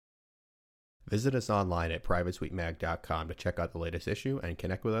Visit us online at privatesweetmag.com to check out the latest issue and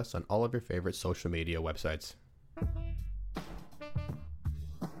connect with us on all of your favorite social media websites.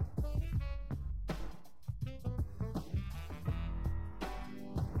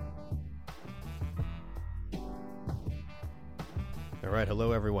 All right,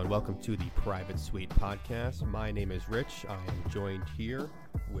 hello everyone. Welcome to the Private Suite podcast. My name is Rich. I am joined here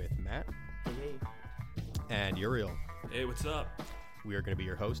with Matt. Hey. And Uriel. Hey, what's up? We are going to be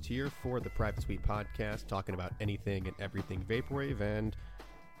your host here for the Private Suite podcast, talking about anything and everything Vaporwave and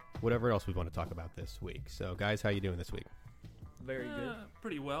whatever else we want to talk about this week. So, guys, how you doing this week? Very good.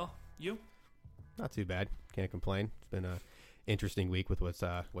 Pretty well. You? Not too bad. Can't complain. It's been an interesting week with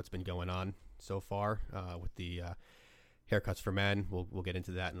what's been going on so far with the haircuts for men. We'll get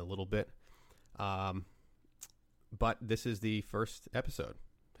into that in a little bit. But this is the first episode.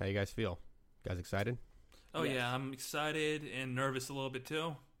 How you guys feel? Guys excited? Oh, Yes. yeah. I'm excited and nervous a little bit,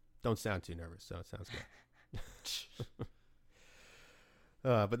 too. Don't sound too nervous, so it sounds good.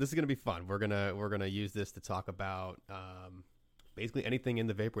 But this is gonna be fun. We're gonna use this to talk about basically anything in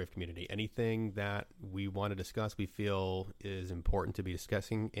the Vaporwave community, anything that we want to discuss, we feel is important to be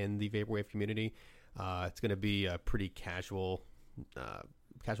discussing in the Vaporwave community. It's gonna be a pretty casual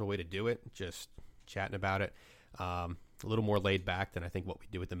way to do it, just chatting about it. A little more laid back than I think what we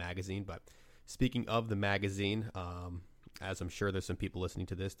do with the magazine. But speaking of the magazine, as I'm sure there's some people listening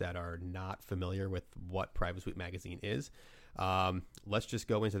to this that are not familiar with what Private Suite magazine is, let's just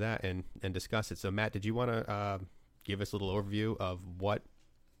go into that and discuss it. So, Matt, did you want to give us a little overview of what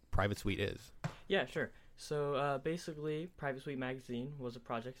Private Suite is? Yeah, sure. So basically, Private Suite Magazine was a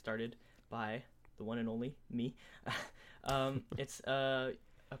project started by the one and only me. It's a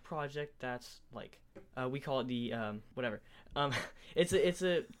project that's like, we call it the whatever. It's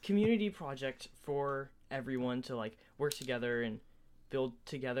a community project for everyone to like work together and build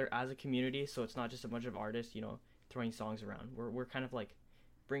together as a community. So it's not just a bunch of artists, throwing songs around. We're kind of like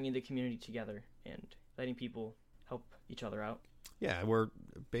bringing the community together and letting people help each other out. Yeah, we're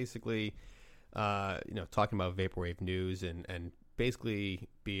basically, talking about Vaporwave news and basically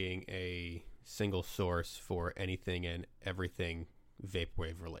being a single source for anything and everything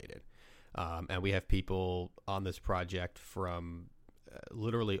Vaporwave related. And we have people on this project from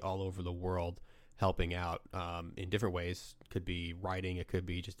literally all over the world helping out in different ways. Could be writing, it could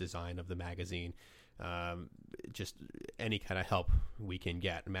be just design of the magazine, just any kind of help we can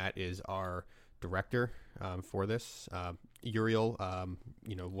get. Matt is our director for this. Uriel,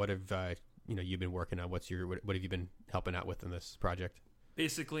 what have you've been working on? What have you been helping out with in this project?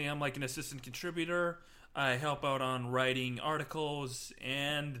 Basically, I'm like an assistant contributor. I help out on writing articles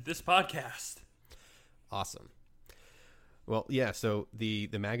and this podcast. Awesome. Well, yeah, so the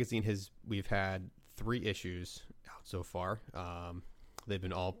magazine we've had 3 issues out so far. They've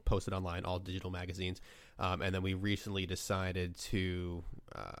been all posted online, all digital magazines. And then we recently decided to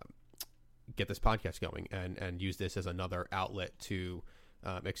get this podcast going and use this as another outlet to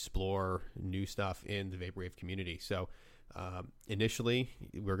explore new stuff in the Vaporwave community. So initially,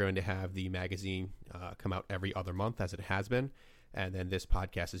 we're going to have the magazine come out every other month, as it has been. And then this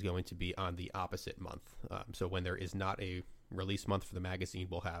podcast is going to be on the opposite month. So when there is not a release month for the magazine,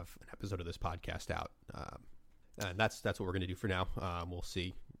 we'll have an episode of this podcast out. And that's what we're going to do for now. We'll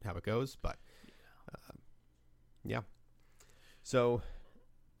see how it goes. But yeah. So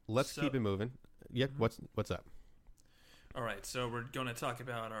let's keep it moving. Yeah, what's up? All right, so we're going to talk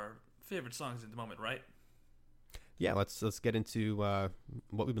about our favorite songs at the moment, right? Yeah, let's get into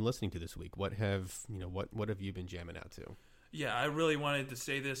what we've been listening to this week. What have you been jamming out to? Yeah, I really wanted to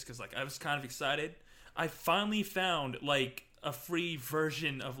say this because I was kind of excited. I finally found like a free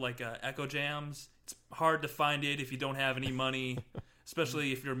version of like Echo Jams. It's hard to find it if you don't have any money,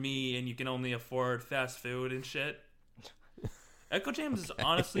 especially if you're me and you can only afford fast food and shit. Echo Jams is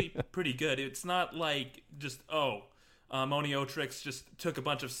honestly pretty good. It's not like just Moniotrix just took a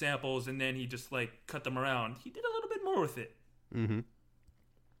bunch of samples and then he just like cut them around. He did a little bit more with it. Mm-hmm.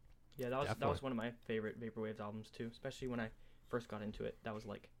 Yeah, that was one of my favorite Vaporwave albums too, especially when I first got into it. That was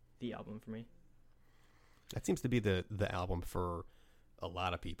like the album for me. That seems to be the album for a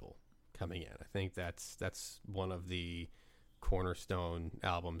lot of people coming in. I think that's one of the cornerstone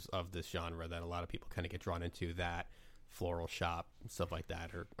albums of this genre that a lot of people kind of get drawn into. That Floral Shop, stuff like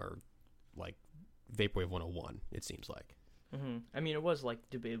that, or like Vaporwave 101, it seems like. Mm-hmm. I mean, it was like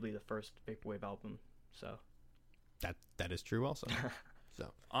debatably the first Vaporwave album, so. That is true also.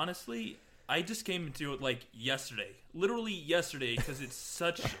 So honestly, I just came into it like yesterday, literally yesterday, because it's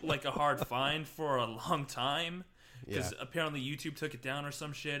such like a hard find for a long time. Because apparently YouTube took it down or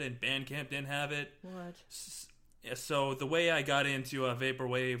some shit, and Bandcamp didn't have it. What? So the way I got into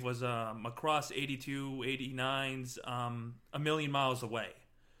vaporwave was across 8289's A Million Miles Away,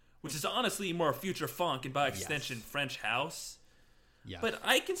 which is honestly more future funk and by extension Yes. French house. Yeah. But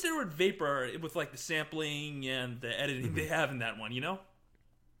I consider it vapor with like the sampling and the editing they have in that one, you know?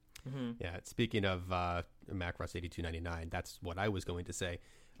 Yeah, speaking of Macross 8299, that's what I was going to say.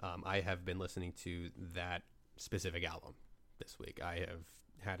 I have been listening to that specific album this week. I have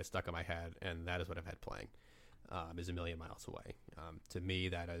had it stuck in my head, and that is what I've had playing, is A Million Miles Away. To me,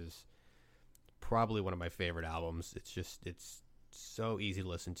 that is probably one of my favorite albums. It's so easy to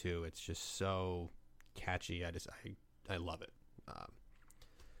listen to. It's just so catchy. I love it.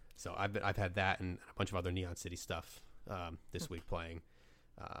 So I've had that and a bunch of other Neon City stuff this week playing.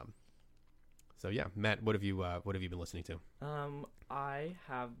 So yeah, Matt, what have you been listening to? I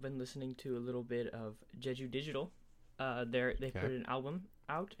have been listening to a little bit of Jeju Digital. They put an album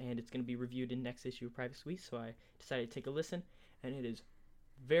out, and it's going to be reviewed in next issue of Private Suite. So I decided to take a listen, and it is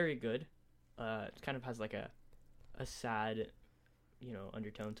very good. It kind of has like a sad,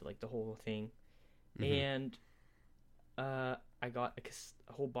 undertone to like the whole thing. And I got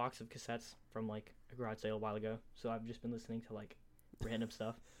a whole box of cassettes from like a garage sale a while ago. So I've just been listening to like random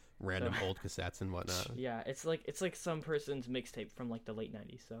stuff. Random old cassettes and whatnot. Yeah, it's like some person's mixtape from like the late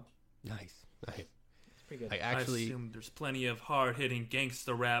 '90s. So Nice. it's pretty good. I actually I assume there's plenty of hard-hitting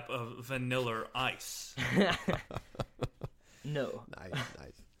gangsta rap of Vanilla Ice. No. nice.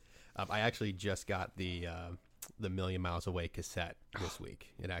 I actually just got the Million Miles Away cassette this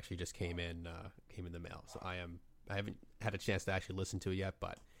week. It actually just came in the mail. So I haven't had a chance to actually listen to it yet,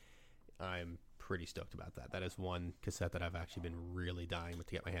 but I'm pretty stoked about that. That is one cassette that I've actually been really dying to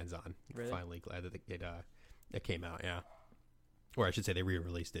get my hands on. Really? Finally glad that it came out. Yeah. Or I should say they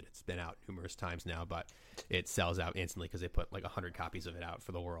re-released it. It's been out numerous times now, but it sells out instantly because they put like 100 copies of it out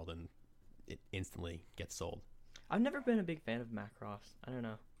for the world, and it instantly gets sold. I've never been a big fan of Macross. I don't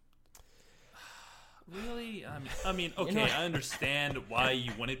know. Really? I mean, okay, I understand why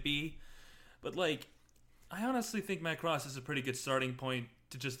you wouldn't be, but like, I honestly think Matt Cross is a pretty good starting point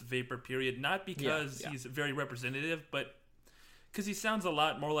to just the vapor period. Not because he's very representative, but because he sounds a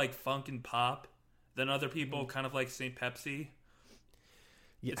lot more like funk and pop than other people, kind of like St. Pepsi.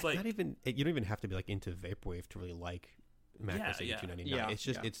 Yeah, It's like- not even you don't even have to be like into vaporwave to really like Macross Yeah, 8299. yeah. It's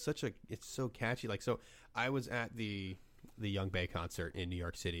just it's so catchy. Like, so I was at the Young Bay concert in New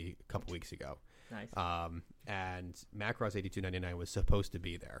York City a couple weeks ago. Nice. And Macross 8299 was supposed to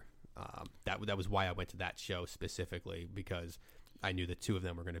be there. That was why I went to that show specifically, because I knew the two of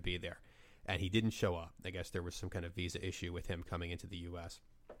them were going to be there, and he didn't show up. I guess there was some kind of visa issue with him coming into the U.S.,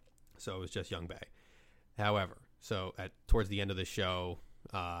 so it was just Young Bay. However, so towards the end of the show,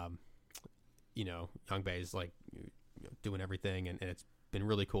 Young Bay is like doing everything, and it's been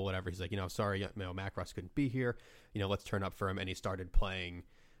really cool. Whatever, he's like, sorry, Macross couldn't be here. Let's turn up for him, and he started playing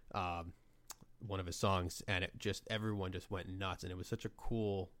one of his songs, and everyone just went nuts, and it was such a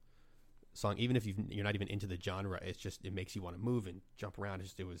cool song. Even if you're not even into the genre, it makes you want to move and jump around.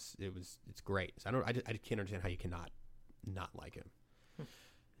 It's great. So I can't understand how you cannot not like him.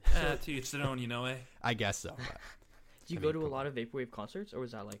 To each their own, eh? I guess so. But, Did you go to a lot of vaporwave concerts, or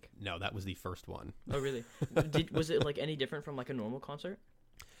was that like? no, that was the first one. Oh, really? Was it like any different from like a normal concert?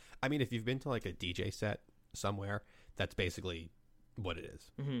 I mean, if you've been to like a DJ set somewhere, that's basically what it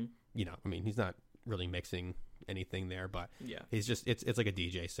is. Mm-hmm. I mean, he's not really mixing anything there, but Yeah. he's just it's like a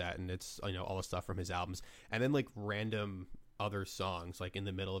DJ set, and it's all the stuff from his albums, and then like random other songs, like in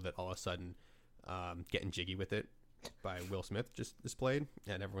the middle of it, all of a sudden, Getting Jiggy with It by Will Smith just is played,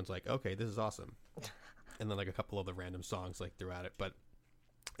 and everyone's like, okay, this is awesome. And then like a couple of the random songs like throughout it, but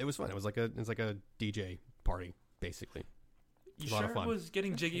it was fun. It was like a DJ party basically. You A lot of sure fun. it was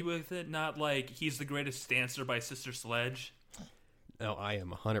Getting Jiggy with It, not like He's the Greatest Dancer by Sister Sledge? No, I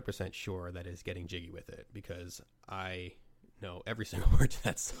am 100% sure that is Getting Jiggy with It, because I know every single word to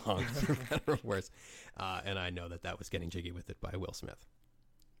that song, for better or worse, and I know that was Getting Jiggy with It by Will Smith.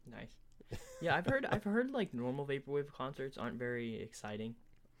 Nice. Yeah, I've heard like normal vaporwave concerts aren't very exciting.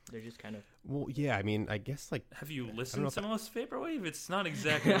 They're just kind of. Well, yeah, I mean, I guess like Have you know listened if to most vaporwave? It's not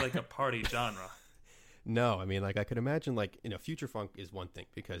exactly like a party genre. no, I mean, like I could imagine like future funk is one thing,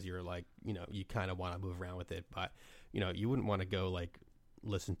 because you're like you kind of want to move around with it, but you wouldn't want to go like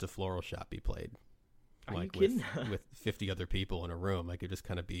listen to Floral Shop be played Are like you kidding? with 50 other people in a room. Like, it'd just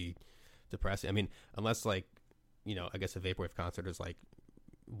kind of be depressing. I mean, unless like I guess a vaporwave concert is like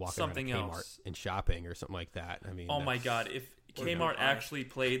walking Something around Kmart else. and shopping or something like that. I mean, Oh my god, if Or Kmart no. actually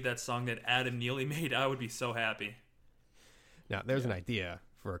played that song that Adam Neely made, I would be so happy. Now there's an idea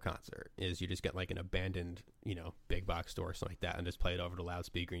for a concert is you just get like an abandoned, big box store or something like that, and just play it over the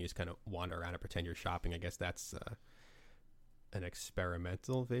loudspeaker, and you just kind of wander around and pretend you're shopping. I guess that's an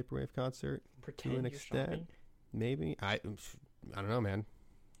experimental vaporwave concert Pretend to an you're extent. shopping. Maybe I don't know, man.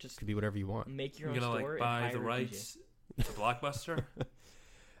 Just Could be whatever you want. make your You're own gonna store like and buy hire the a DJ. rights to Blockbuster.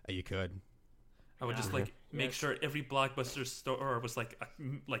 You could. I would just Yeah. like make Yes. sure every Blockbuster store was like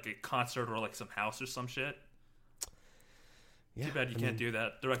a concert or like some house or some shit. Yeah, Too bad you can't do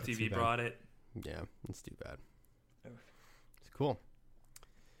that. too DirecTV bad. brought it. Yeah, it's too bad. Oof. It's cool.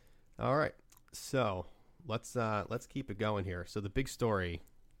 All right, so let's keep it going here. So the big story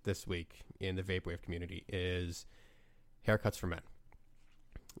this week in the vaporwave community is haircuts for men,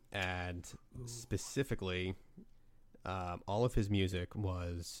 and specifically, all of his music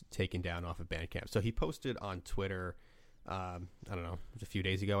was taken down off of Bandcamp. So he posted on Twitter, I don't know, it was a few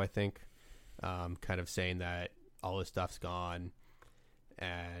days ago, I think, kind of saying that all his stuff's gone,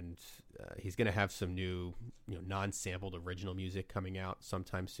 and he's going to have some new, non-sampled original music coming out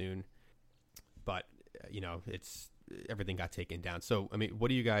sometime soon. But it's everything got taken down. So I mean, what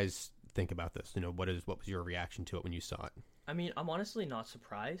do you guys think about this? What was your reaction to it when you saw it? I mean, I'm honestly not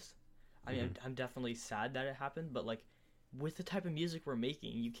surprised. I mean, I'm definitely sad that it happened, but like, with the type of music we're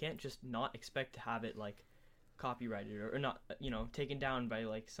making, you can't just not expect to have it like copyrighted or not, taken down by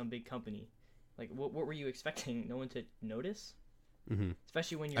like some big company. Like, what were you expecting? No one to notice? Mm-hmm.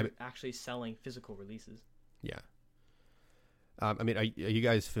 Especially when you're actually selling physical releases. Yeah. I mean, are you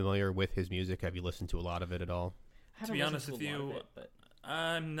guys familiar with his music? Have you listened to a lot of it at all? I To be haven't honest listened with to a lot you, of it, but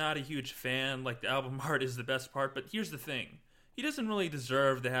I'm not a huge fan. Like, the album art is the best part, but here's the thing. He doesn't really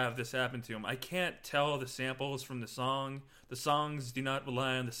deserve to have this happen to him. I can't tell the samples from the song. The songs do not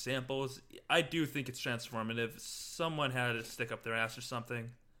rely on the samples. I do think it's transformative. Someone had to stick up their ass or something.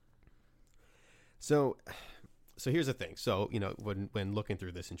 So here's the thing. So, when looking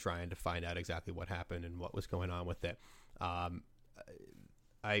through this and trying to find out exactly what happened and what was going on with it,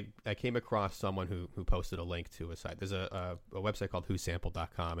 I came across someone who posted a link to a site. There's a website called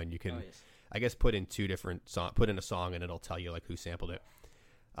whosampled.com, and you can, oh, yes. I guess, put in put in a song, and it'll tell you like who sampled it.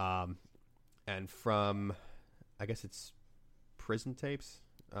 And from, I guess it's Prison Tapes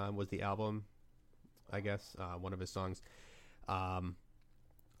was the album, I guess, one of his songs.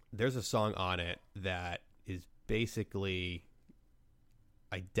 There's a song on it that is basically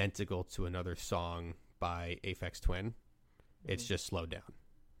identical to another song by Aphex Twin. It's just slowed down.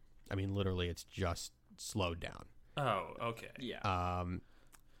 I mean, literally, it's just slowed down. Oh, okay. Yeah.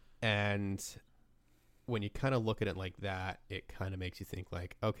 And when you kind of look at it like that, it kind of makes you think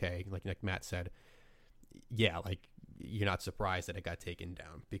like, okay, like Matt said, yeah, like you're not surprised that it got taken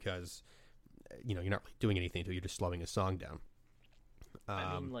down because, you're not really doing anything to it. You're just slowing a song down.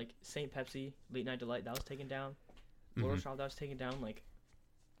 I mean, like Saint Pepsi, Late Night Delight, that was taken down. Floral Shop, that was taken down. Like,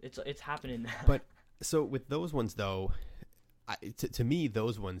 it's happening now. But so with those ones though, to me,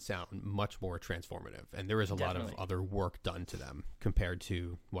 those ones sound much more transformative, and there is a lot of other work done to them compared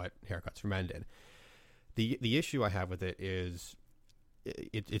to what Haircuts for Men did. The issue I have with it is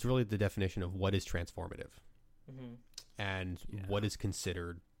it's really the definition of what is transformative, and what is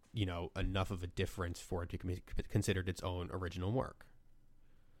considered, enough of a difference for it to be considered its own original work.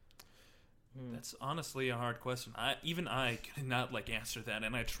 That's honestly a hard question. I could not like answer that,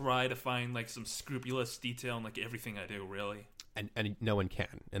 and I try to find like some scrupulous detail in like everything I do, really. And no one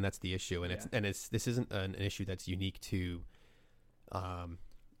can, and that's the issue. And this isn't an issue that's unique to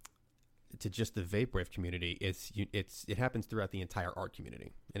just the vaporwave community. It happens throughout the entire art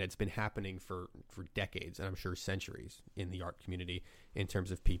community, and it's been happening for decades, and I'm sure centuries in the art community in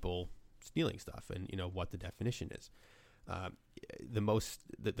terms of people stealing stuff and what the definition is.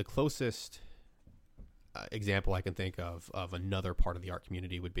 The closest example I can think of another part of the art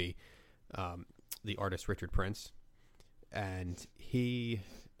community would be the artist Richard Prince, and he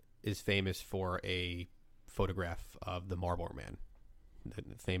is famous for a photograph of the Marlboro Man, the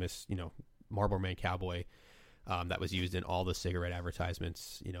famous Marlboro Man cowboy that was used in all the cigarette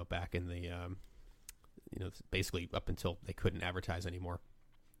advertisements back in the basically up until they couldn't advertise anymore.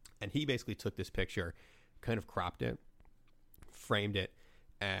 And he basically took this picture, kind of cropped it, framed it,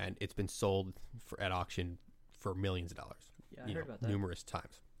 and it's been sold at auction for millions of dollars. Yeah, I heard about that. Numerous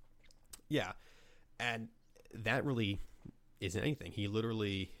times. Yeah, and that really isn't anything. He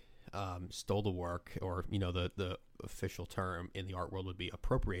literally stole the work, or the official term in the art world would be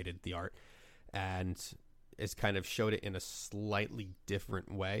appropriated the art, and it's kind of showed it in a slightly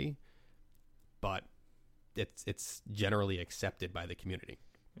different way, but it's generally accepted by the community.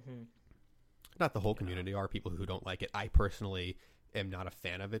 Not the whole community. There are people who don't like it. I personally am not a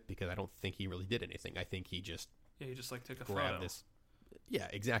fan of it because I don't think he really did anything. I think he just he just like took a grabbed photo. this. Yeah,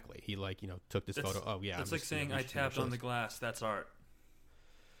 exactly. He like took this photo. Oh yeah, It's like saying I tapped on the glass. That's art.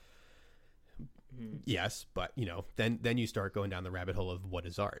 Yes, but then you start going down the rabbit hole of what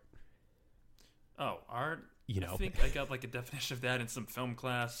is art. Oh, art. I think I got like a definition of that in some film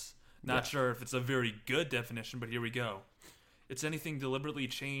class. Not sure if it's a very good definition, but here we go. It's anything deliberately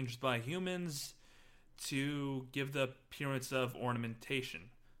changed by humans to give the appearance of ornamentation.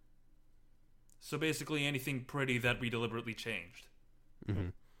 So basically anything pretty that we deliberately changed. Mm-hmm.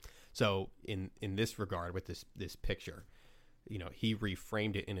 So in this regard, with this picture, he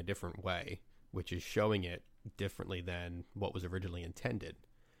reframed it in a different way, which is showing it differently than what was originally intended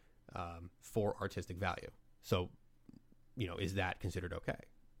for artistic value. So, is that considered okay?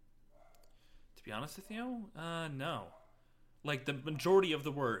 To be honest with you, no. Like, the majority of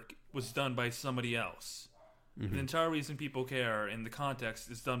the work was done by somebody else. Mm-hmm. The entire reason people care in the context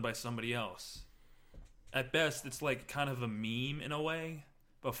is done by somebody else. At best, it's like kind of a meme in a way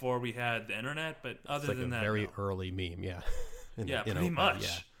before we had the internet, but other than that, very early meme, yeah. Pretty much.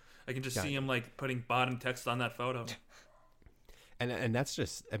 Yeah. I can just see him like putting bottom text on that photo. And that's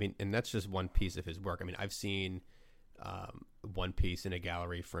just, that's just one piece of his work. I mean, I've seen one piece in a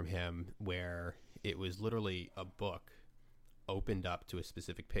gallery from him where it was literally a book opened up to a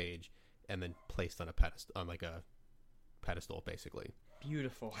specific page and then placed on a pedestal, on like a pedestal, basically.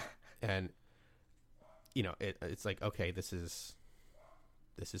 Beautiful. And it's like, okay, this is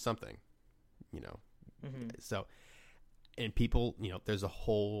something, Mm-hmm. So, and people, there's a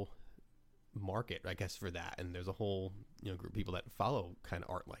whole market, I guess, for that, and there's a whole group of people that follow kind of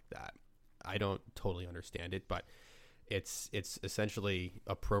art like that. I don't totally understand it, but it's essentially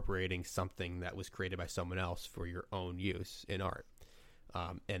appropriating something that was created by someone else for your own use in art,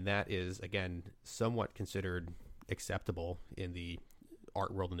 and that is again somewhat considered acceptable in the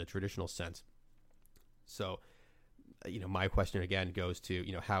art world in the traditional sense. So, my question again goes to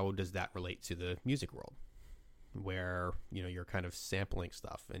how does that relate to the music world, where you're kind of sampling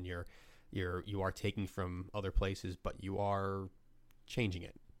stuff and you are taking from other places, but you are changing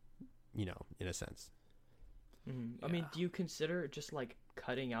it, in a sense. Mm-hmm. Yeah. I mean, do you consider just like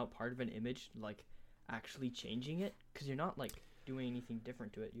cutting out part of an image, like actually changing it? Because you're not like doing anything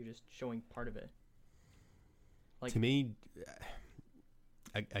different to it. You're just showing part of it. Like, to me,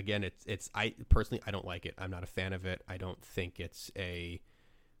 again, I personally, I don't like it. I'm not a fan of it. I don't think it's a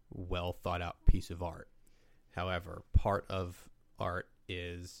well thought out piece of art. However, part of art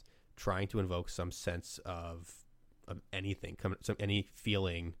is trying to invoke some sense of anything, any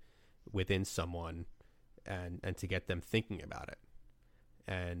feeling within someone, and to get them thinking about it.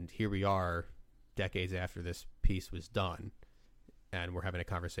 And here we are, decades after this piece was done, and we're having a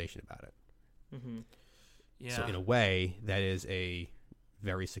conversation about it. mm-hmm. Yeah. So in a way, that is a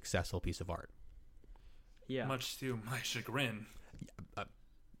very successful piece of art. Yeah. Much to my chagrin.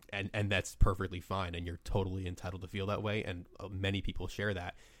 And that's perfectly fine, and you're totally entitled to feel that way, and many people share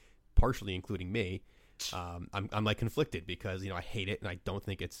that, partially including me. I'm like conflicted because I hate it and I don't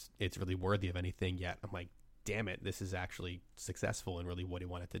think it's really worthy of anything yet. I'm like, damn it, this is actually successful and really what he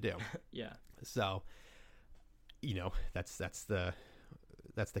wanted to do. Yeah. So, that's the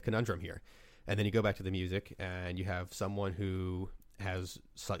conundrum here. And then you go back to the music, and you have someone who has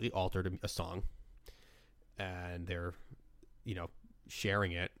slightly altered a song, and they're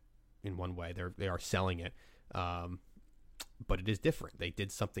sharing it in one way. They are selling it, but it is different. They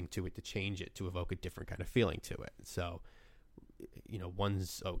did something to it to change it, to evoke a different kind of feeling to it. So,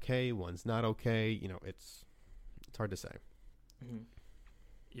 one's okay, one's not okay. It's hard to say. Mm-hmm.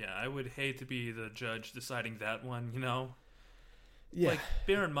 Yeah, I would hate to be the judge deciding that one, Yeah. Like,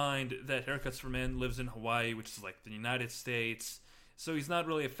 bear in mind that Haircuts for Men lives in Hawaii, which is like the United States. So he's not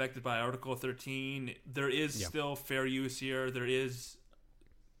really affected by Article 13. There is still fair use here. There is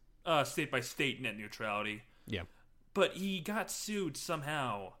state-by-state net neutrality. Yeah. But he got sued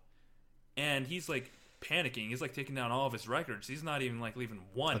somehow, and he's like panicking. He's like taking down all of his records. He's not even like leaving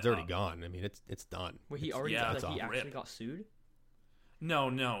one. It's already up. gone. I mean, it's done. Wait, he already yeah, like it's he all actually rip. got sued? No.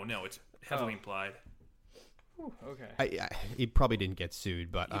 It's heavily implied. Whew, okay. He probably didn't get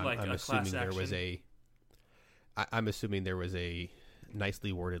sued, but Like I'm a assuming class there was action? I'm assuming there was a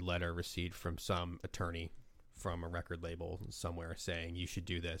nicely worded letter received from some attorney from a record label somewhere saying you should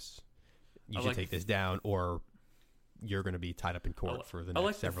do this, you should take this down, or you're going to be tied up in court for the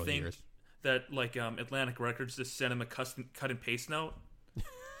next several years. That like Atlantic Records just sent him a custom cut and paste note,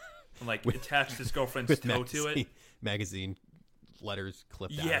 and like attached his girlfriend's toe to it. Magazine letters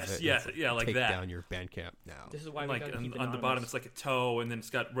clipped out Yes, of it. yeah, like take that. down your Bandcamp now. This is why we Like gotta keep on the bottom, it's like a toe, and then it's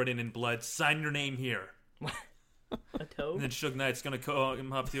got written in blood, "Sign your name here." a toe. And then Suge Knight's gonna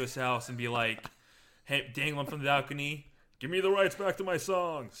come up to his house and be like, "Hey, dangle him from the balcony. Give me the rights back to my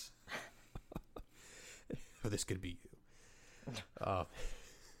songs. Or this could be you.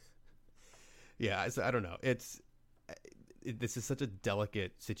 Yeah, I don't know. This is such a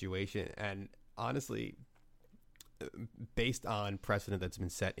delicate situation, and honestly, based on precedent that's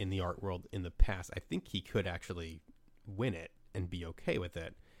been set in the art world in the past, I think he could actually win it and be okay with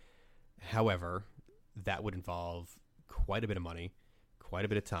it. However, that would involve quite a bit of money, quite a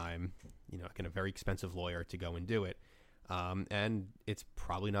bit of time, a very expensive lawyer to go and do it. And it's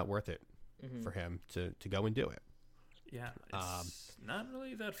probably not worth it for him to go and do it. Yeah, it's not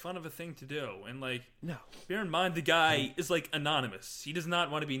really that fun of a thing to do. And, no. Bear in mind, the guy is, anonymous. He does not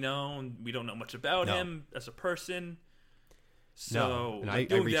want to be known. We don't know much about him as a person. So, and I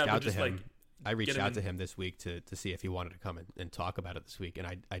reached out to him. I reached out to him this week to see if he wanted to come and talk about it this week, and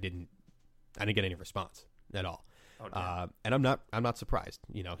I didn't get any response at all. Oh, and I'm not surprised.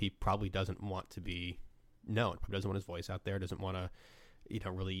 He probably doesn't want to be known. Probably doesn't want his voice out there. Doesn't want to,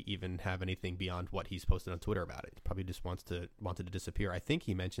 really even have anything beyond what he's posted on Twitter about it. He probably just wanted to disappear. I think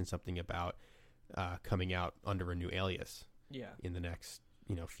he mentioned something about coming out under a new alias. Yeah. In the next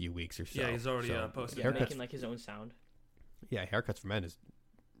few weeks or so. Yeah, he's already posted. Yeah, making his own sound. Yeah, Haircuts for Men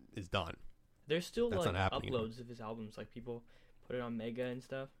is done. There's still That's not happening uploads anymore. of his albums. People put it on Mega and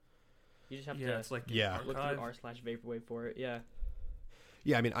stuff. You just have to it's look through r/vaporwave for it. Yeah.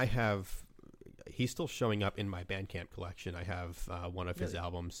 Yeah, I mean, he's still showing up in my Bandcamp collection. I have one of his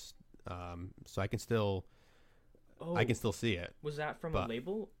albums, so I can still see it. Was that from a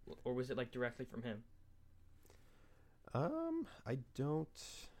label, or was it directly from him? I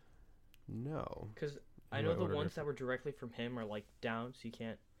don't know. Because I know the ones that were directly from him are down, so you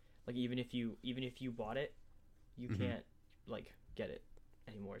can't even if you bought it, you can't get it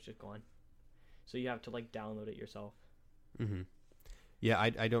anymore. It's just gone. So you have to download it yourself. Mm-hmm. Yeah,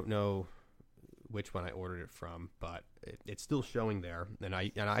 I don't know which one I ordered it from, but it's still showing there, and I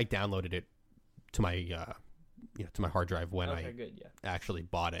downloaded it to my to my hard drive when actually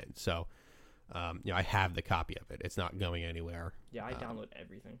bought it. So I have the copy of it. It's not going anywhere. Yeah, I download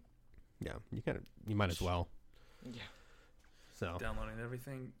everything. Yeah, you might as well. Yeah. So downloading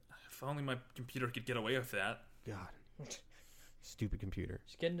everything. If only my computer could get away with that. God, stupid computer.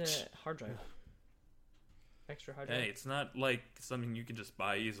 Just get a hard drive. Extra hard drive. Hey, it's not something you can just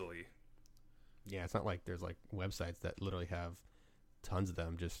buy easily. Yeah, it's not like there's websites that literally have tons of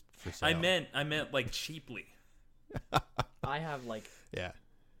them just for sale. I meant cheaply. I have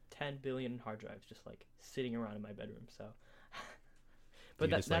 10 billion hard drives just sitting around in my bedroom. So,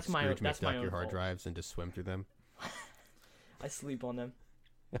 but that's my own. That's my own your hard fault. drives and just swim through them. I sleep on them.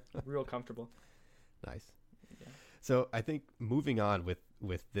 Real comfortable. Nice. Yeah. So I think moving on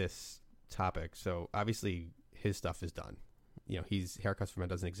with this topic. So obviously his stuff is done. Haircuts for Men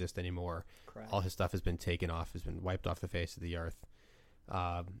doesn't exist anymore. Correct. All his stuff has been taken off, has been wiped off the face of the earth.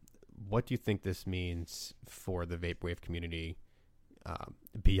 What do you think this means for the vaporwave community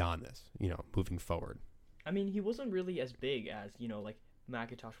beyond this? Moving forward. I mean, he wasn't really as big as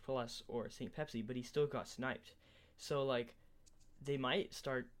Macintosh Plus or St. Pepsi, but he still got sniped. So they might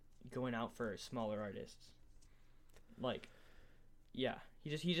start going out for smaller artists. Yeah,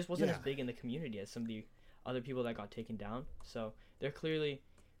 he just wasn't as big in the community as some of the other people that got taken down. So they're clearly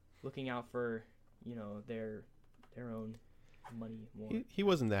looking out for their own money more. He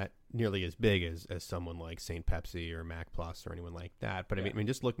wasn't that nearly as big as someone like St. Pepsi or Mac Plus or anyone like that. But I mean,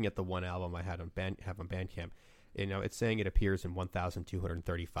 just looking at the one album I had on Bandcamp, it's saying it appears in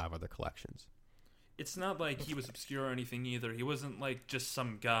 1,235 other collections. It's not like he was obscure or anything either. He wasn't just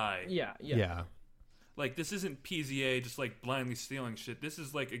some guy. Yeah. This isn't PZA just blindly stealing shit. This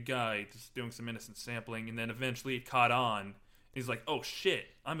is a guy just doing some innocent sampling, and then eventually it caught on. He's like, oh shit,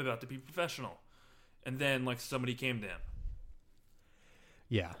 I'm about to be professional. And then somebody came to him.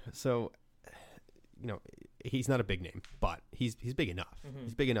 Yeah. So, he's not a big name, but he's big enough. Mm-hmm.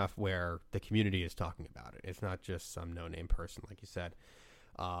 He's big enough where the community is talking about it. It's not just some no-name person, like you said.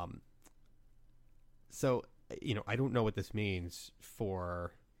 So, I don't know what this means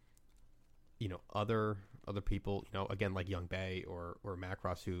for, other people, again, like Young Bay or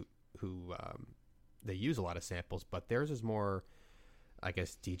Macross who they use a lot of samples, but theirs is more, I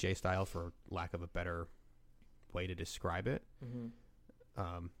guess, DJ style, for lack of a better way to describe it. Mm-hmm.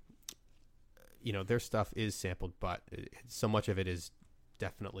 Their stuff is sampled, but so much of it is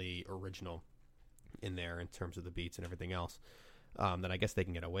definitely original in there in terms of the beats and everything else, that I guess they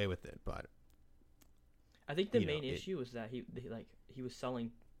can get away with it. But I think the main issue was that he was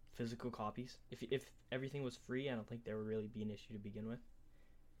selling physical copies. If everything was free, I don't think there would really be an issue to begin with.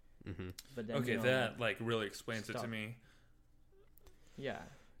 Mm-hmm. But then, that really explains it to me. Yeah.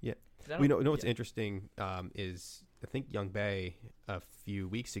 Yeah. 'Cause I We don't- know what's yeah. interesting is I think Young Bae a few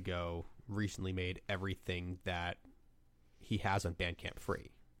weeks ago recently made everything that he has on Bandcamp free.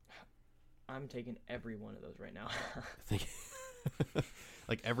 I'm taking every one of those right now. I think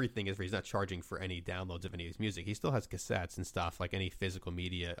like everything is free. He's not charging for any downloads of any of his music. He still has cassettes and stuff. Like any physical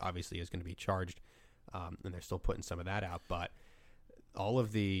media, obviously, is going to be charged, and they're still putting some of that out. But all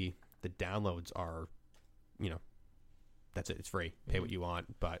of the downloads are, that's it. It's free. Pay what you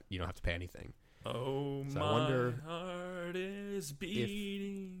want, but you don't have to pay anything. Oh, So I my wonder heart is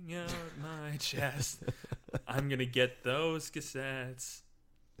beating out my chest. I'm gonna get those cassettes.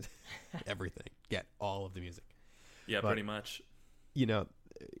 Everything. Get all of the music. Yeah, But- pretty much.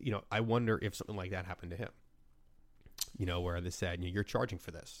 I wonder if something like that happened to him. Where they said, you're charging for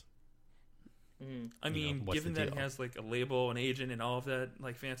this. Mhm. I mean, what's given the that he deal? has like a label, an agent, and all of that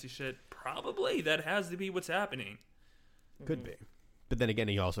like fancy shit, probably that has to be what's happening. Could be. But then again,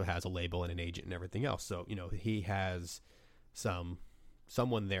 he also has a label and an agent and everything else. So, he has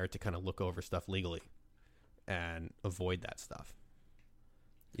someone there to kind of look over stuff legally and avoid that stuff.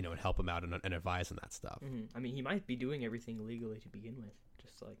 And help him out and advise on that stuff. Mhm. I mean, he might be doing everything legally to begin with,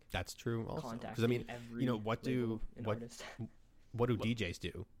 just like That's true also. Because, contacting I mean, every what label and what artist. what do DJs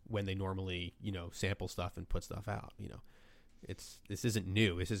do when they normally, sample stuff and put stuff out? This isn't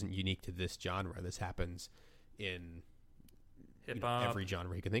new. This isn't unique to this genre. This happens in Hip hop. every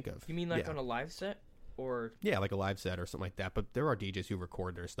genre you can think of. You mean like yeah. on a live set, or Yeah, like a live set or something like that. But there are DJs who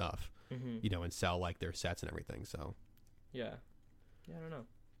record their stuff, and sell like their sets and everything. So yeah, I don't know.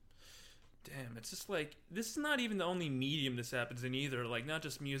 Damn, it's just like this is not even the only medium this happens in either. Like not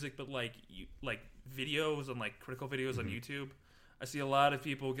just music, but like videos and like critical videos on YouTube. I see a lot of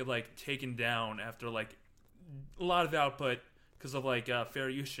people get like taken down after like a lot of output because of like fair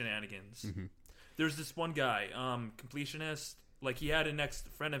use shenanigans. There's this one guy, completionist. Like he had an ex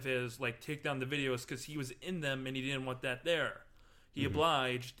friend of his like take down the videos because he was in them and he didn't want that there. He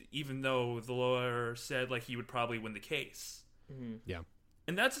obliged, even though the lawyer said like he would probably win the case. yeah.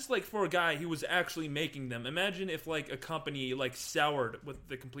 And that's just like for a guy who was actually making them. Imagine if like a company like soured with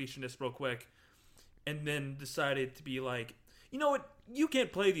the completionist real quick and then decided to be like, you know what, you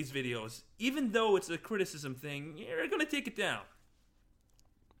can't play these videos. Even though it's a criticism thing, you're going to take it down.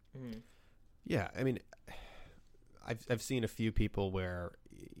 Yeah, I mean, I've seen a few people where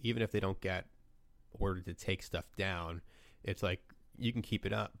even if they don't get ordered to take stuff down, it's like you can keep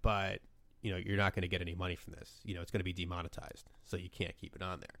it up, but you're not going to get any money from this. It's going to be demonetized, so you can't keep it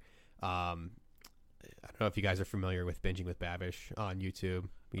on there. I don't know if you guys are familiar with Binging with Babish on YouTube.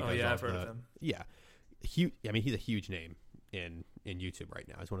 He does all I've heard of him. Yeah, huge. I mean, he's a huge name in YouTube right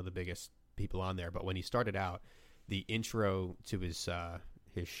now. He's one of the biggest people on there. But when he started out, the intro to his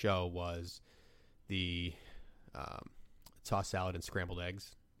show was the tossed salad and scrambled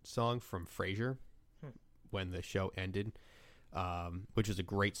eggs song from Frasier when the show ended, which was a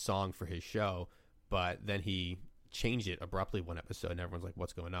great song for his show. But then he changed it abruptly one episode, and everyone's like,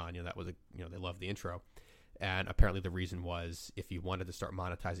 "What's going on?" That was they loved the intro, and apparently the reason was if he wanted to start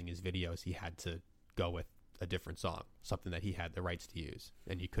monetizing his videos, he had to go with a different song, something that he had the rights to use,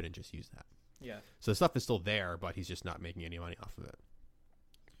 and you couldn't just use that. Yeah. So the stuff is still there, but he's just not making any money off of it.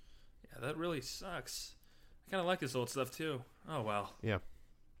 Yeah, that really sucks. I kind of like this old stuff too. Oh, well. Yeah.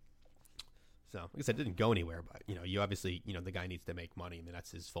 So, like I said, it didn't go anywhere, but, you obviously, the guy needs to make money. I mean,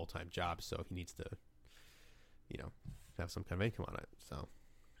 that's his full-time job, so he needs to, have some kind of income on it. So,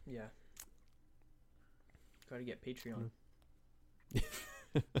 Yeah. Got to get Patreon.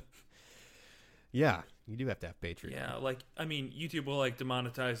 yeah, you do have to have Patreon. Yeah, like, I mean, YouTube will, like,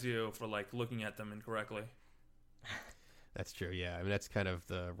 demonetize you for, like, looking at them incorrectly. That's true, yeah. I mean, that's kind of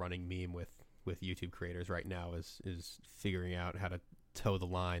the running meme with YouTube creators right now is figuring out how to toe the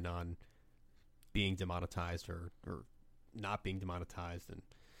line on being demonetized or not being demonetized. And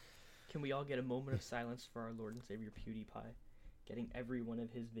Can we all get a moment of silence for our Lord and Savior PewDiePie, getting every one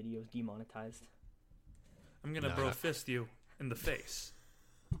of his videos demonetized? I'm going to No, bro not- fist you in the face.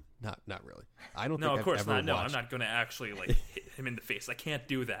 not really. I don't No, think of course I've ever not. No, I'm watched- not going to actually, like, hit him in the face. I can't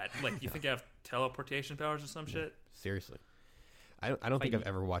do that. Like, you think I have teleportation powers or some shit? Seriously. I don't think Fight I've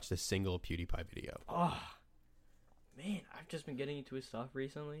ever watched a single PewDiePie video. Oh, man, I've just been getting into his stuff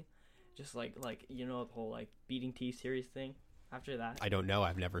recently. Just like the whole like beating T-Series thing. After that, I don't know.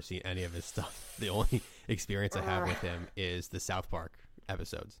 I've never seen any of his stuff. The only experience I have with him is the South Park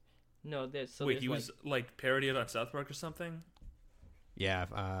episodes. no, there's so Wait, there's, he was, like, parodied on South Park or something? Yeah,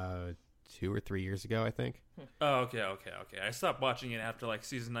 2 or 3 years ago, I think. Oh, okay. I stopped watching it after, like,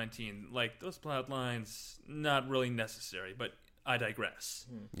 season 19. Like, those plot lines, not really necessary, but I digress.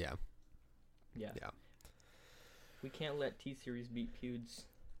 Yeah. yeah. Yeah. We can't let T-Series beat Pewds.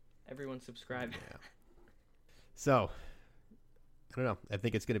 Everyone subscribe. Yeah. So, I don't know. I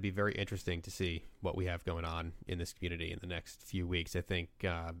think it's going to be very interesting to see what we have going on in this community in the next few weeks. I think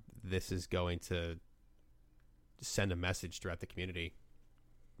this is going to send a message throughout the community.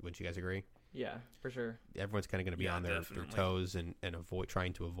 Wouldn't you guys agree? Yeah, for sure. Everyone's kind of going to be on their definitely. toes and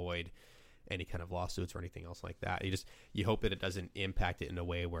trying to avoid any kind of lawsuits or anything else like that. You hope that it doesn't impact it in a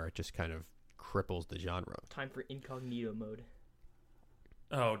way where it just kind of cripples the genre. Time for incognito mode.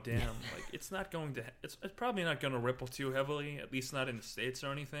 Oh damn! Like it's not going to. It's probably not going to ripple too heavily. At least not in the States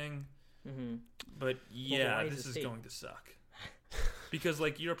or anything. Mm-hmm. But yeah, Hawaii is this a is state. going to suck. Because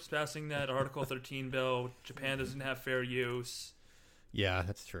like Europe's passing that Article 13 bill. Japan doesn't have fair use. Yeah,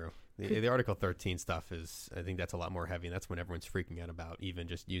 that's true. The Article 13 stuff is, I think that's a lot more heavy, and that's when everyone's freaking out about even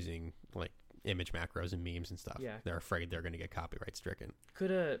just using like image macros and memes and stuff. Yeah. They're afraid they're going to get copyright stricken.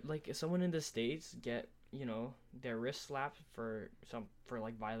 Could like someone in the States get their wrist slapped for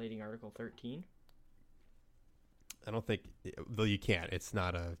like violating Article 13? I don't think, though you can't. That's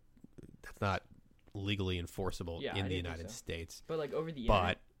not legally enforceable Yeah, I in the didn't think United so. States. But like over the But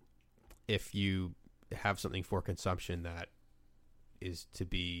internet? if you have something for consumption that is to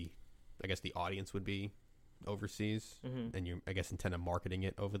be, I guess the audience would be overseas, Mhm. and you, I guess, intend on marketing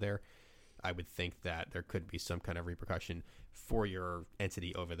it over there, I would think that there could be some kind of repercussion for your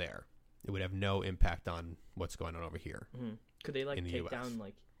entity over there. It would have no impact on what's going on over here. Mhm. Could they like in the take US. down,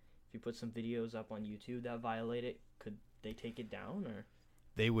 like if you put some videos up on YouTube that violate it? Could they take it down or?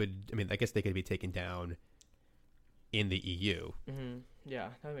 They would, I mean, I guess they could be taken down in the EU, Mm-hmm.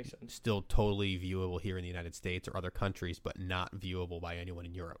 Yeah, that makes sense. still totally viewable here in the United States or other countries, but not viewable by anyone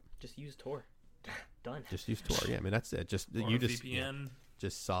in Europe. Just use Tor. Done. Just use Tor. Yeah, I mean, that's it. Just Or you a just VPN.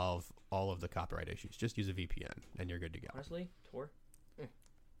 just solve all of the copyright issues. Just use a VPN and you're good to go. Honestly, Tor,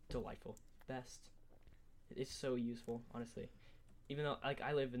 delightful, best. It's so useful, honestly. Even though like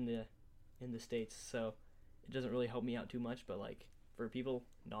I live in the States, so it doesn't really help me out too much. But like for people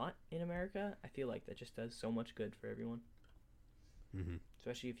not in America, I feel like that just does so much good for everyone, Mm-hmm.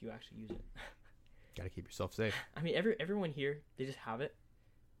 especially if you actually use it. Got to keep yourself safe. I mean, everyone here, they just have it.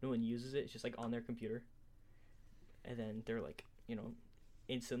 No one uses it. It's just like on their computer, and then they're like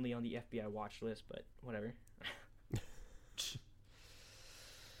instantly on the FBI watch list. But whatever.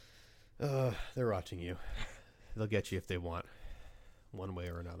 They're watching you. They'll get you if they want, one way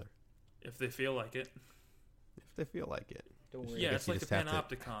or another. If they feel like it. If they feel like it. Don't worry. Yeah, guess it's you like a just have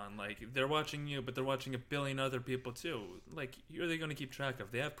to- panopticon. Like they're watching you, but they're watching a billion other people too. Like who are they going to keep track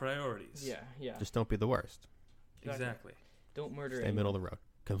of? They have priorities. Yeah. Just don't be the worst. Exactly. Don't murder Stay anyone. middle of the road.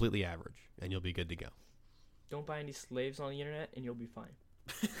 Completely average, and you'll be good to go. Don't buy any slaves on the internet, and you'll be fine.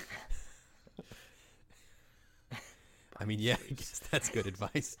 I mean, yeah, I guess that's good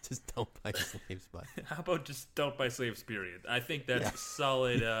advice. Just don't buy slaves, but How about just don't buy slaves? Period. I think that's Yeah. a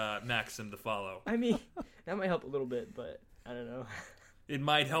solid maxim to follow. I mean, that might help a little bit, but I don't know. It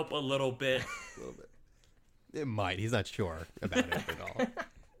might help a little bit. a little bit. It might. He's not sure about it at all.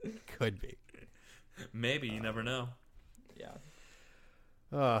 Could be. Maybe you never know.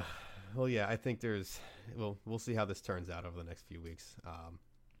 Yeah. Well, yeah, I think we'll see how this turns out over the next few weeks. And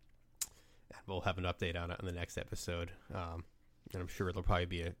we'll have an update on it in the next episode. And I'm sure there'll probably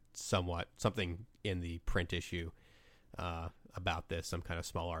be something in the print issue about this, some kind of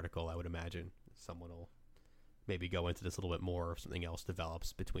small article, I would imagine. Someone will maybe go into this a little bit more if something else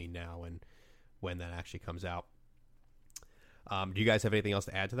develops between now and when that actually comes out. Do you guys have anything else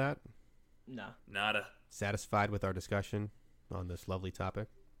to add to that? No. Nada. Satisfied with our discussion on this lovely topic?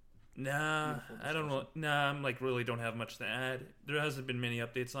 Nah, Beautiful I don't know. discussion. Nah, I'm like really don't have much to add. There hasn't been many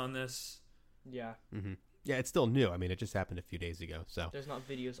updates on this. Yeah. Mm-hmm. Yeah, it's still new. I mean, it just happened a few days ago. So There's not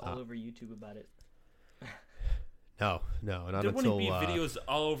videos all over YouTube about it. no, not There until wouldn't be videos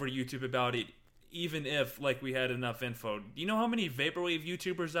all over YouTube about it, even if like we had enough info. Do you know how many vaporwave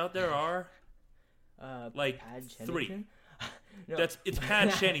YouTubers out there are? Like Pad 3. Chennington? No. It's Pat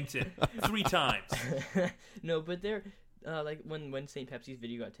Shennington 3 times. No, but they're like when St. Pepsi's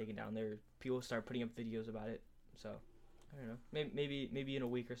video got taken down, there people start putting up videos about it. So I don't know. Maybe in a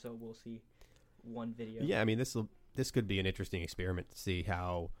week or so we'll see one video. Yeah, I mean, this could be an interesting experiment to see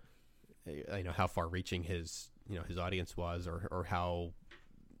how how far-reaching his audience was, or how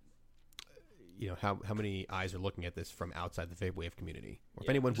how many eyes are looking at this from outside the vaporwave community, or if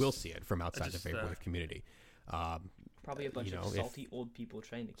Yeah, anyone just- will see it from outside just, the vaporwave community. Probably a bunch you of know, if- salty old people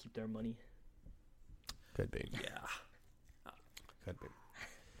trying to keep their money. Could be, Yeah. could be.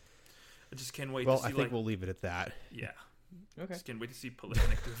 I just can't wait Well, to see I think we'll leave it at that. yeah. Okay. Just can't wait to see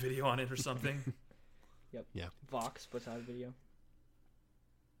Politnik do a video on it or something. Vox puts out a video.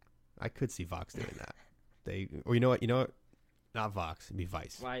 I could see Vox doing that. Or you know what? not Vox. It'd be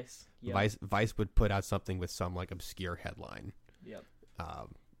Vice. Vice. Yep. Vice would put out something with some like obscure headline. Yep.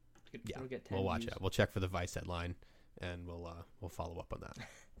 Yeah, It'll get 10 we'll watch views. it. We'll check for the Vice headline, and we'll follow up on that.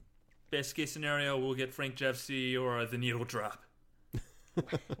 Best case scenario, we'll get Frank Jeffsey or the needle drop.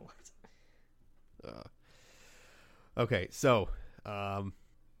 What? Okay, so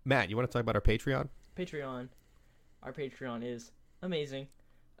Matt, you want to talk about our Patreon? Patreon. Our Patreon is amazing.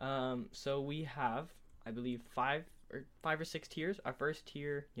 So we have, I believe, five or six tiers. Our first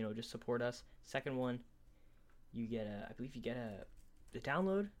tier, just support us. Second one, you get the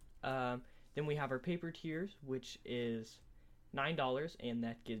download. Then we have our paper tiers, which is $9, and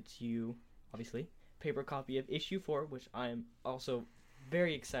that gets you, obviously, paper copy of issue 4, which I am also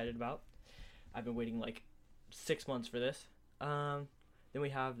very excited about. I've been waiting like 6 months for this. Then we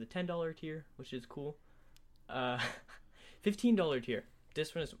have the $10 tier, which is cool. $15 tier.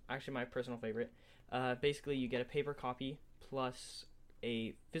 This one is actually my personal favorite. Basically, you get a paper copy plus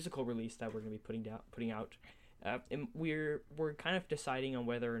a physical release that we're going to be putting out. And we're kind of deciding on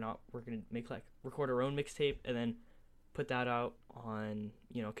whether or not we're going to record our own mixtape and then put that out on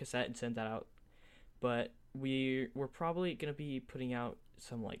cassette and send that out. But we're probably going to be putting out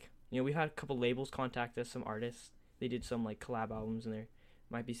some we had a couple labels contact us, some artists. They did some collab albums, and they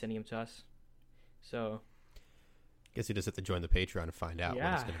might be sending them to us. So Guess you just have to join the Patreon to find out what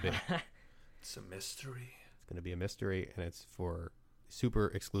it's going to be. It's a mystery. It's going to be a mystery, and it's for super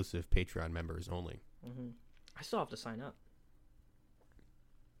exclusive Patreon members only. Mm-hmm. I still have to sign up.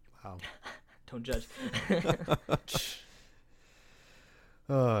 Wow. Don't judge.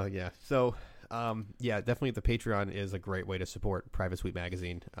 Yeah. So, definitely the Patreon is a great way to support Private Suite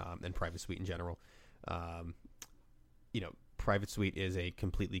Magazine and Private Suite in general. Private Suite is a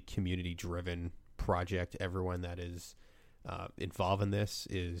completely community-driven project. Everyone that is involved in this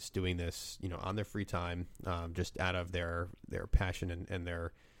is doing this, on their free time, just out of their passion and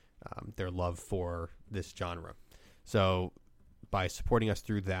their love for this genre. So by supporting us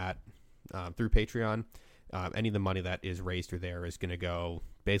through that, through Patreon, any of the money that is raised through there is going to go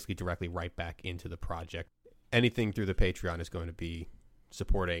basically directly right back into the project. Anything through the Patreon is going to be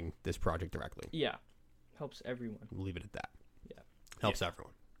supporting this project directly. Yeah. Helps everyone. We'll leave it at that. Yeah. Helps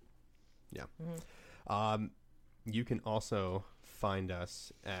everyone. Yeah. Mm-hmm. You can also find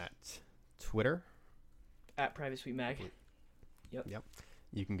us at Twitter. At Private Suite Mag. Yep.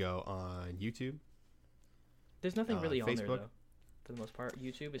 You can go on YouTube. There's nothing really on there, Facebook. though. For the most part,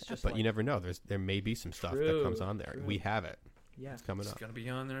 YouTube is just But you never know. There may be some stuff that comes on there. True. We have it. Yeah. It's coming It's up. gonna be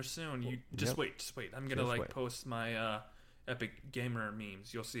on there soon. You Yep. just wait. I'm gonna Just wait. post my Epic Gamer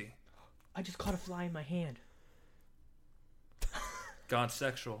memes. You'll see. I just caught a fly in my hand. Gone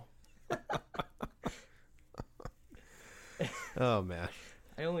sexual. Oh, man.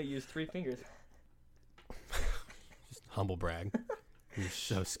 I only used 3 fingers. Just humble brag. You're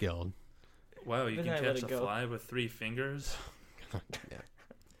so skilled. Wow, you Then can I let catch it a go. fly with 3 fingers. Yeah.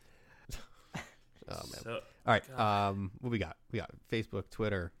 Oh, man. So, All right. What we got? We got Facebook,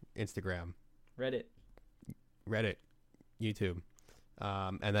 Twitter, Instagram, Reddit. Reddit, YouTube,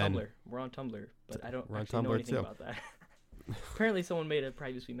 and then Tumblr. We're on Tumblr, but I don't We're on actually know Tumblr, anything too. about that. Apparently someone made a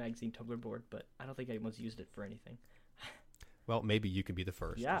Private Suite Magazine Tumblr board, but I don't think anyone's used it for anything. well, maybe you can be the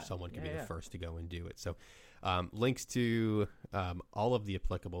first. Yeah. Or someone can Yeah, be yeah. the first to go and do it. So, links to all of the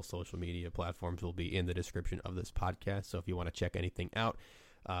applicable social media platforms will be in the description of this podcast. So if you want to check anything out,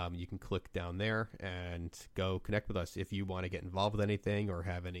 you can click down there and go connect with us. If you want to get involved with anything or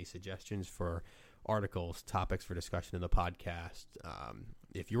have any suggestions for articles, topics for discussion in the podcast,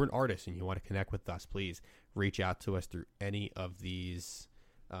 if you're an artist and you want to connect with us, please reach out to us through any of these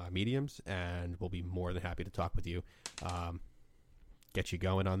mediums, and we'll be more than happy to talk with you, get you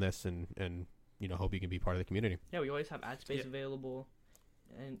going on this, and hope you can be part of the community. Yeah, we always have ad space Yeah. available,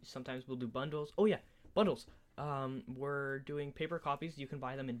 and sometimes we'll do bundles. Oh yeah, bundles. We're doing paper copies. You can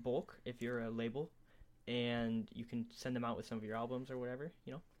buy them in bulk if you're a label, and you can send them out with some of your albums or whatever.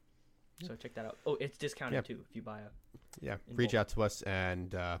 So check that out. Oh, it's discounted Yeah. too if you buy a. Yeah, In reach bulk. out to us,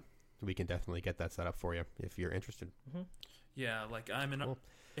 and we can definitely get that set up for you if you're interested. yeah, I'm an Cool.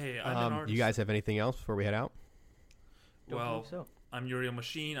 Hey, I'm an artist. You guys have anything else before we head out? Don't Well, believe so. I'm Uriel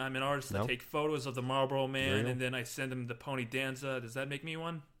Machine. I'm an artist. No. I take photos of the Marlboro Man, Uriel? and then I send him the Pony Danza. Does that make me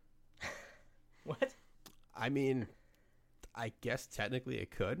one? What? I mean, I guess technically it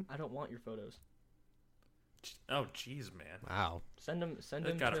could. I don't want your photos. Oh, jeez, man. Wow. Send them. Send That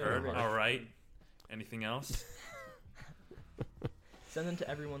them got to. hurt. everyone. All right. Anything else? Send them to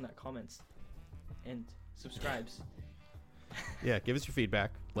everyone that comments and subscribes. Yeah, give us your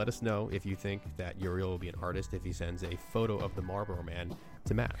feedback. Let us know if you think that Uriel will be an artist if he sends a photo of the Marlboro Man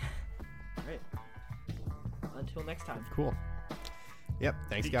to Matt. All right. Until next time. Cool. Yep.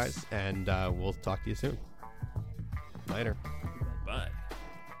 Thanks, Peace. guys, and we'll talk to you soon. Later.